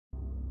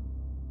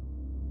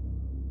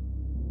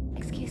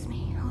Excuse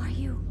me, who are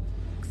you?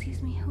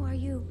 Excuse me, who are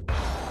you?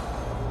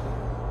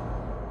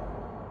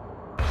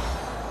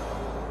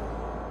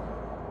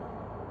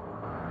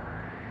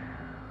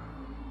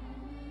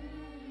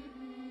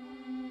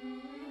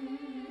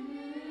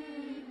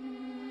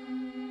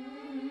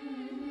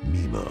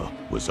 Mima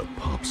was a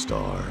pop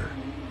star.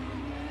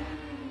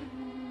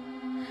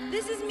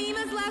 This is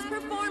Mima's last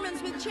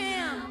performance with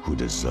Cham. Who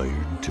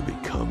desired to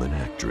become an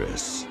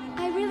actress.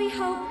 I really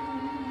hope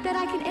that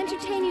I can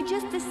entertain you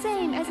just the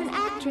same as an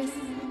actress.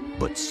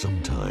 But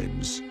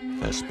sometimes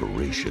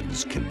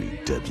aspirations can be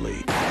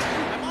deadly.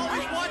 I'm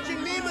always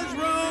watching Mima's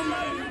room!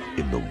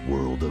 In the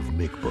world of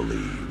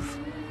make-believe,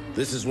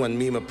 This is when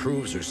Mima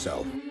proves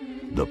herself.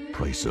 the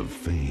price of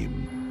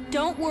fame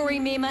Don't worry,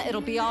 Mima,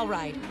 it'll be all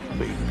right.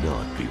 may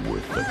not be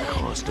worth the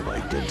cost of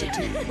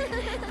identity.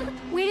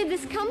 Where did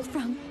this come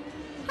from?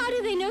 How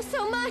do they know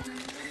so much?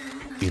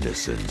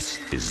 Innocence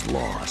is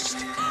lost.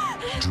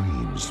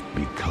 Dreams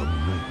become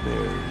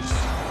nightmares.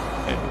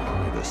 And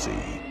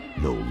privacy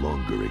no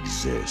longer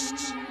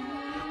exists.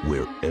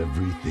 Where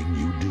everything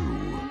you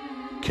do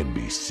can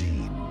be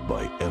seen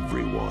by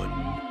everyone.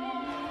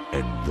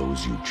 And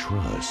those you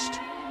trust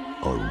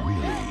are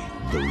really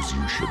those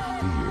you should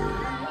fear.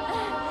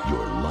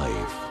 Your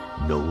life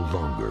no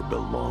longer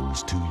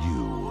belongs to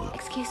you.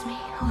 Excuse me,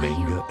 who are you?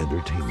 Manga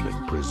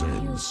Entertainment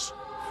presents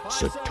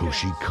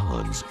Satoshi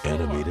Kon's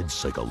animated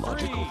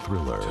psychological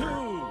thriller,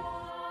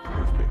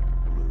 Perfect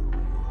Blue.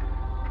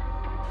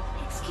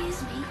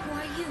 Excuse me, who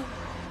are you?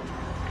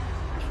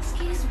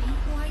 Excuse me,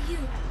 who are you?